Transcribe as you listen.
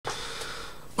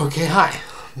Okay, hi.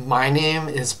 My name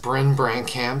is Bryn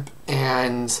Brankamp,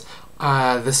 and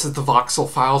this is the Voxel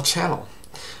File channel.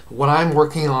 What I'm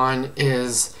working on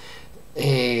is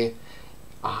a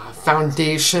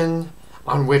foundation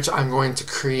on which I'm going to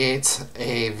create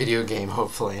a video game,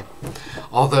 hopefully.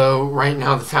 Although right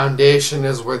now the foundation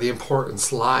is where the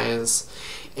importance lies,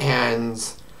 and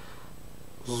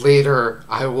later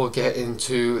I will get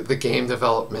into the game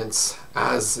developments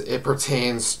as it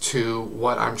pertains to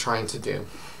what I'm trying to do.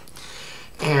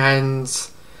 And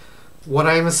what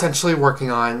I'm essentially working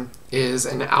on is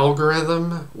an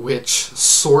algorithm which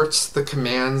sorts the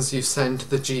commands you send to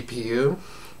the GPU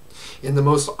in the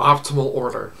most optimal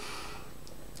order.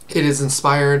 It is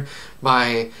inspired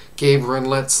by Gabe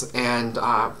and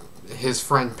his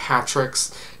friend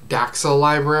Patrick's Daxa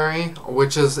library,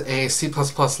 which is a C++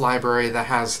 library that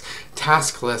has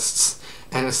task lists,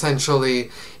 and essentially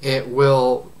it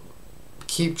will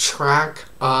keep track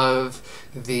of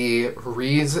the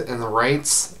reads and the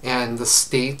writes and the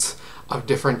state of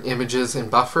different images and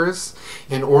buffers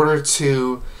in order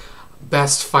to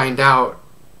best find out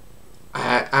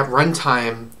at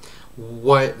runtime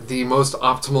what the most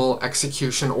optimal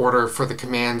execution order for the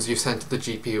commands you sent to the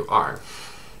GPU are.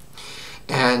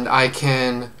 And I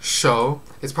can show,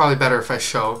 it's probably better if I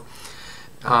show.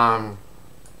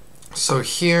 So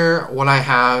here what I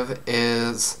have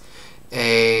is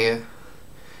a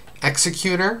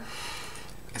executor.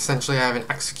 Essentially I have an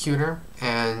executor,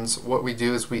 and what we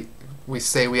do is we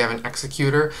say we have an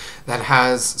executor that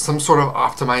has some sort of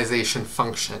optimization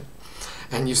function,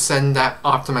 and you send that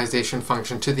optimization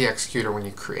function to the executor when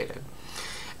you create it.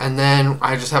 And then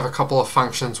I just have a couple of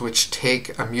functions which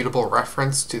take a mutable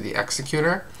reference to the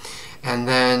executor, and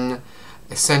then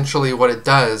essentially what it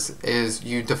does is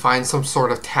you define some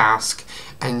sort of task,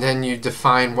 and then you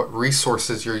define what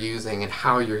resources you're using and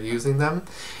how you're using them,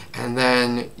 and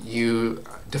then you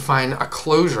define a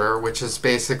closure, which is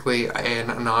basically an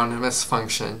anonymous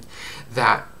function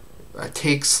that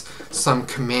takes some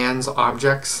commands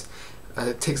objects.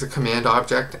 It takes a command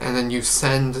object, and then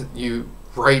you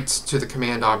write to the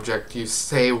command object, you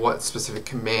say what specific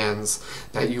commands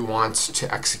that you want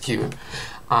to execute,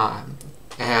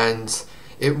 and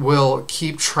it will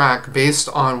keep track based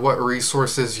on what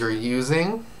resources you're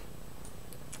using.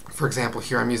 For example,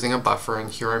 here I'm using a buffer and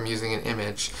here I'm using an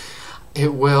image.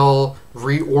 It will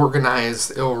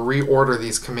reorganize, it will reorder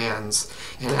these commands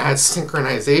and add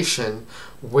synchronization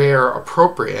where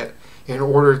appropriate in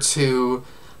order to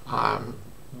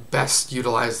best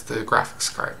utilize the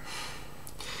graphics card.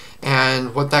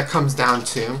 And what that comes down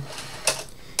to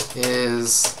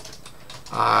is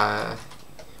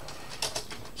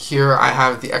here I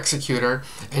have the executor,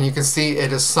 and you can see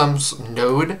it is some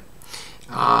node.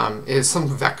 It is some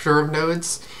vector of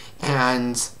nodes,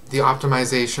 and the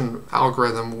optimization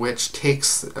algorithm which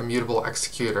takes a mutable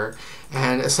executor.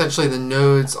 And essentially the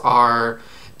nodes are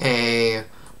a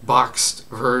boxed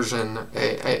version.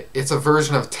 It's a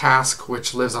version of task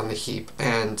which lives on the heap,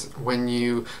 and when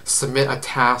you submit a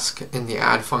task in the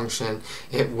add function,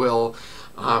 it will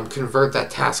convert that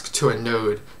task to a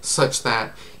node such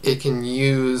that it can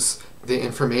use the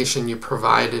information you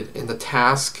provided in the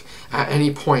task at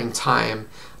any point in time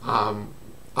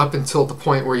up until the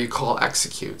point where you call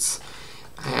executes.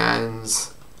 And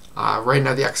right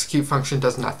now the execute function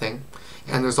does nothing,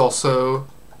 and there's also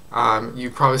you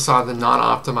probably saw the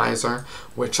non-optimizer,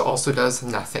 which also does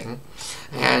nothing.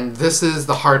 And this is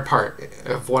the hard part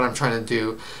of what I'm trying to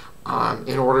do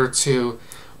in order to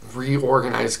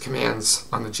reorganize commands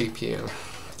on the GPU.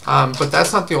 But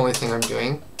that's not the only thing I'm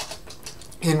doing.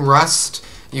 In Rust,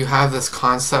 you have this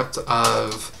concept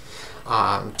of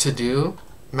to-do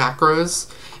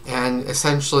macros, and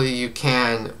essentially you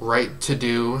can write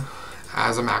to-do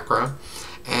as a macro,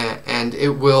 and it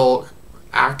will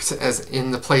act as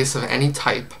in the place of any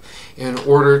type in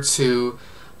order to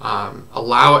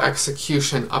allow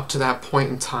execution up to that point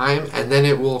in time, and then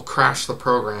it will crash the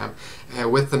program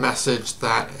with the message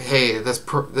that, hey, this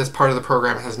part of the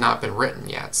program has not been written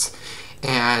yet.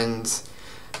 And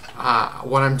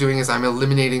what I'm doing is I'm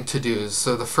eliminating to-dos.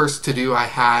 So the first to-do I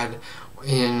had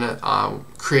in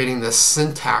creating this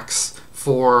syntax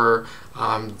for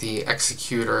the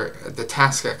executor, the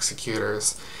task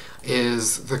executors,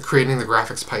 is creating the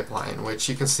graphics pipeline, which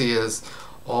you can see is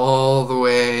all the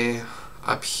way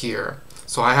up here.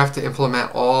 So I have to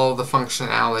implement all the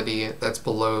functionality that's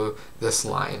below this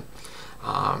line.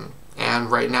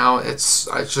 And right now it's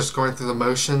just going through the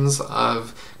motions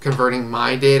of converting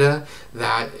my data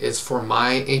that is for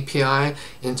my API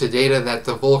into data that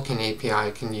the Vulkan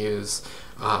API can use,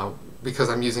 because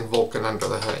I'm using Vulkan under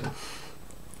the hood.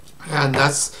 And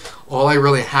that's all I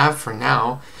really have for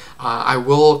now. I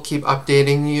will keep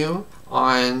updating you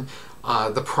on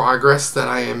the progress that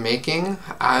I am making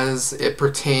as it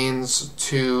pertains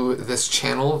to this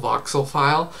channel, Voxel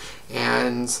File.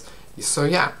 And so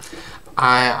yeah,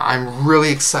 I'm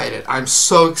really excited. I'm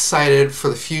so excited for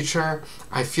the future.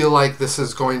 I feel like this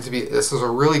is a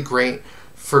really great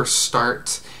first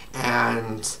start,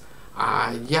 and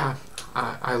yeah,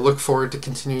 I look forward to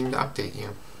continuing to update you.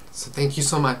 So thank you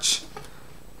so much.